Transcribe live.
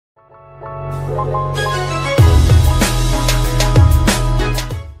Hey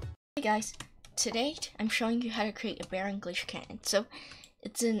guys, today I'm showing you how to create a bearing glitch cannon. So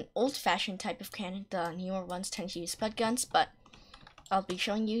it's an old-fashioned type of cannon. The newer ones tend to use spud guns, but I'll be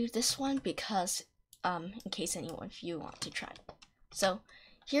showing you this one because in case any of you want to try it. So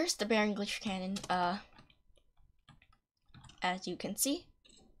here's the bearing glitch cannon. As you can see,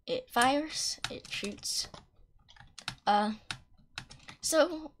 it fires, it shoots.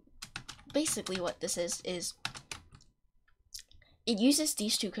 So basically what this is it uses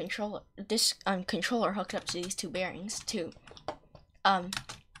these two controller hooked up to these two bearings to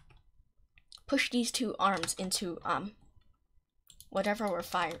push these two arms into whatever we're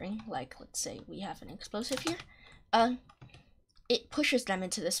firing. Like, let's say we have an explosive here. It pushes them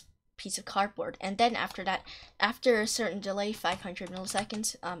into this piece of cardboard, and then after that, after a certain delay, 500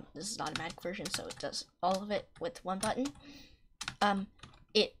 milliseconds, this is an automatic version, so it does all of it with one button.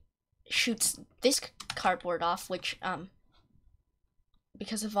 It shoots this cardboard off, which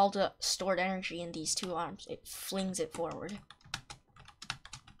because of all the stored energy in these two arms, it flings it forward.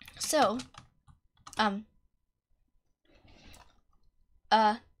 So,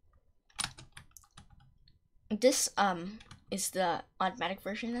 this is the automatic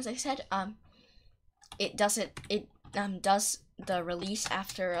version, as I said. It does the release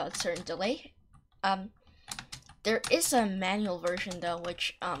after a certain delay. There is a manual version though,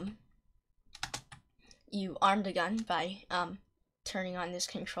 which you arm the gun by turning on this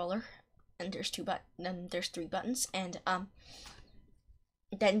controller, and there's three buttons, and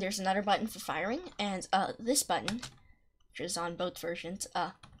then there's another button for firing, and this button, which is on both versions,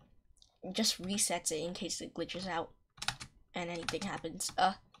 just resets it in case it glitches out and anything happens.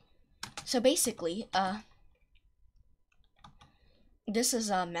 So basically, this is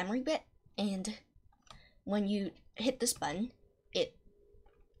a memory bit, and when you hit this button, it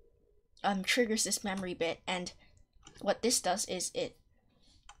triggers this memory bit, and what this does is it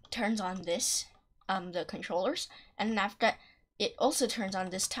turns on this, the controllers, and then after that, it also turns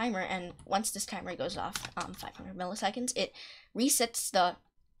on this timer, and once this timer goes off, 500 milliseconds, it resets the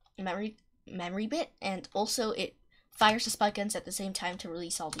memory bit, and also it fires the spud guns at the same time to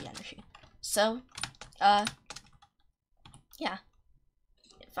release all the energy. So, yeah,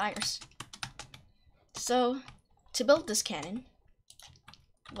 it fires. So, to build this cannon,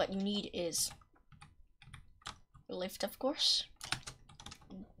 what you need is lift, of course.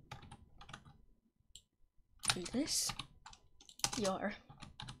 Do this. Your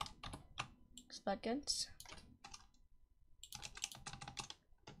spud guns.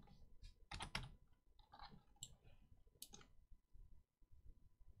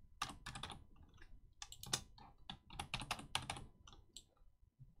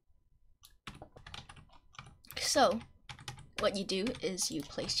 So, what you do is you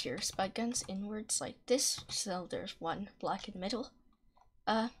place your spud guns inwards like this, so there's one block in the middle.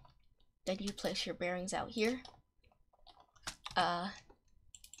 Then you place your bearings out here.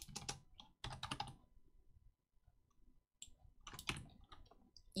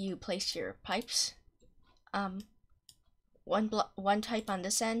 You place your pipes. One pipe on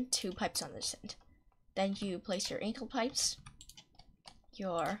this end, two pipes on this end. Then you place your ankle pipes,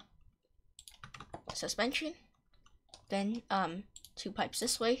 your suspension. Then two pipes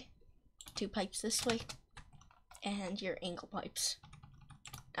this way, two pipes this way, and your ankle pipes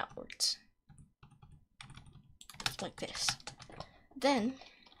outwards, like this. Then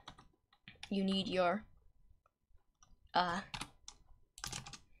you need your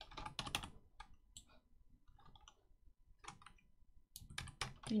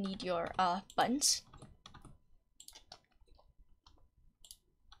buttons.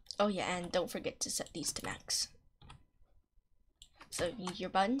 Oh yeah, and don't forget to set these to max. So you need your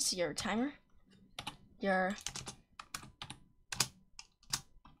buttons, your timer, your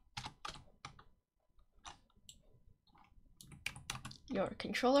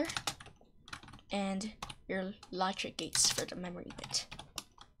controller, and your logic gates for the memory bit.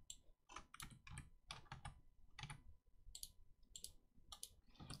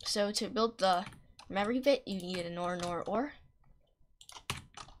 So to build the memory bit, you need an OR.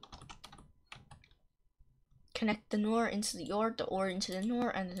 Connect the NOR into the OR into the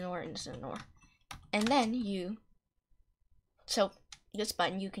NOR, and the NOR into the NOR. And then so this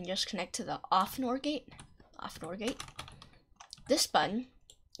button you can just connect to the off NOR gate. This button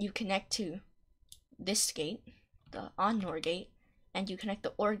you connect to this gate, the on NOR gate, and you connect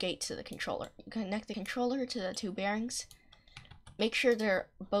the OR gate to the controller. You connect the controller to the two bearings. Make sure they're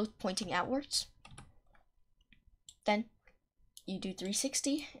both pointing outwards. Then you do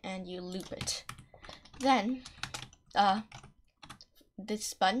 360 and you loop it. Then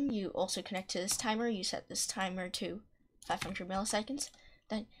this button, you also connect to this timer. You set this timer to 500 milliseconds.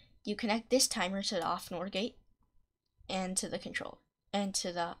 Then you connect this timer to the off NOR gate and to the control and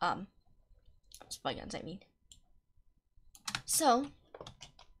to the spy guns, I mean. So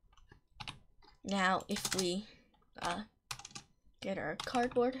now if we get our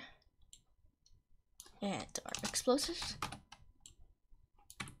cardboard and our explosives,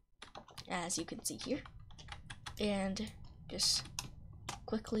 as you can see here, and just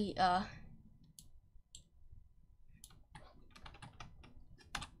quickly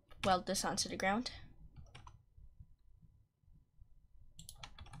weld this onto the ground.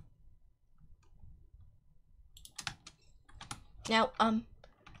 Now,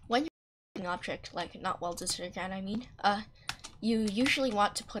 when you're an object, like not welded to the ground, I mean, you usually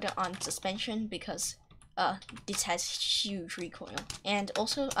want to put it on suspension because this has huge recoil. And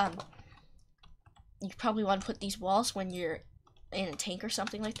also, you probably want to put these walls when you're in a tank or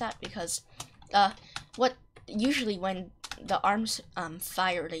something like that, because usually when the arms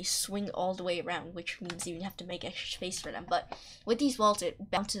fire, they swing all the way around, which means you have to make extra space for them. But with these walls,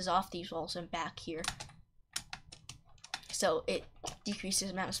 it bounces off these walls and back here, so it decreases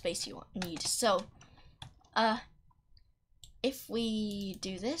the amount of space you need. So if we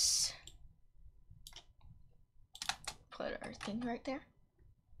do this, put our thing right there,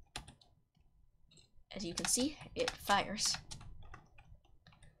 as you can see, it fires.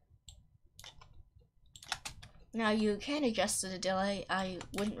 Now you can adjust the delay. I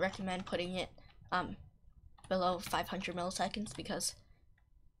wouldn't recommend putting it below 500 milliseconds because,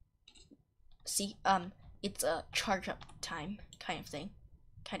 see, it's a charge up time kind of thing,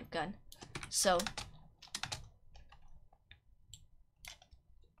 kind of gun. So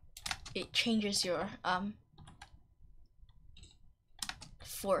it changes your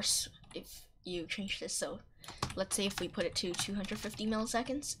force if you change this. So let's say if we put it to 250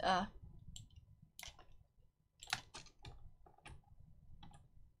 milliseconds,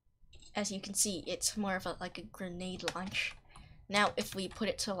 as you can see, it's more of like a grenade launch. Now if we put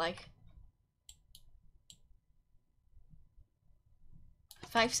it to like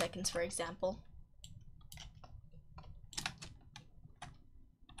 5 seconds, for example,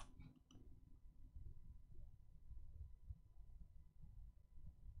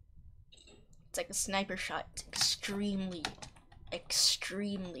 it's like a sniper shot. It's extremely,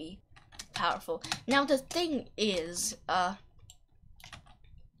 extremely powerful. Now the thing is,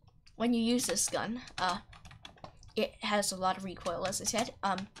 when you use this gun, it has a lot of recoil, as I said.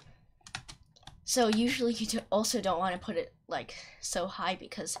 So usually you also don't want to put it like so high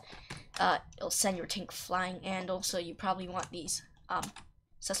because it'll send your tank flying, and also you probably want these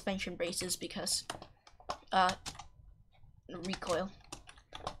suspension braces because recoil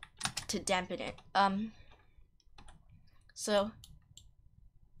to dampen it. So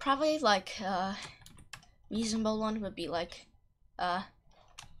probably like reasonable one would be like a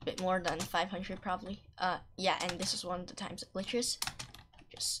bit more than 500 probably. Yeah, and this is one of the times it glitches.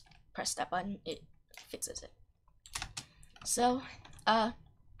 Just press that button, it fixes it. So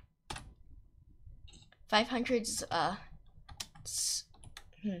 500's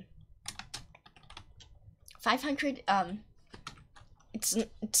 500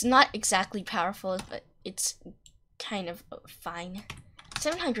 it's not exactly powerful, but it's kind of fine.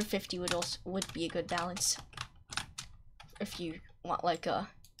 750 would be a good balance if you want like a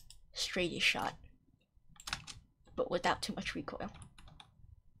straightish shot, but without too much recoil.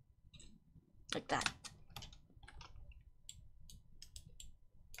 Like that.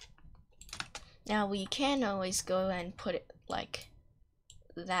 Now we can always go and put it like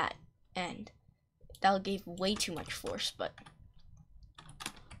that, and that'll give way too much force, but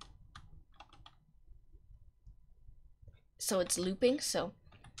so it's looping, so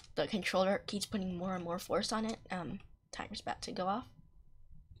the controller keeps putting more and more force on it. Timer's about to go off.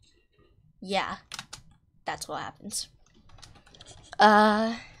 Yeah, that's what happens.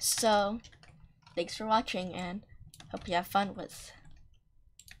 So thanks for watching, and hope you have fun with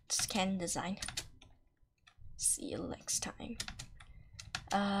this cannon design. See you next time.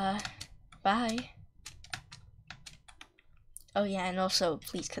 Bye. Oh yeah, and also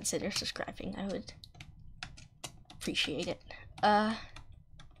please consider subscribing. I would appreciate it.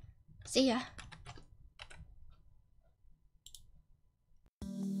 See ya.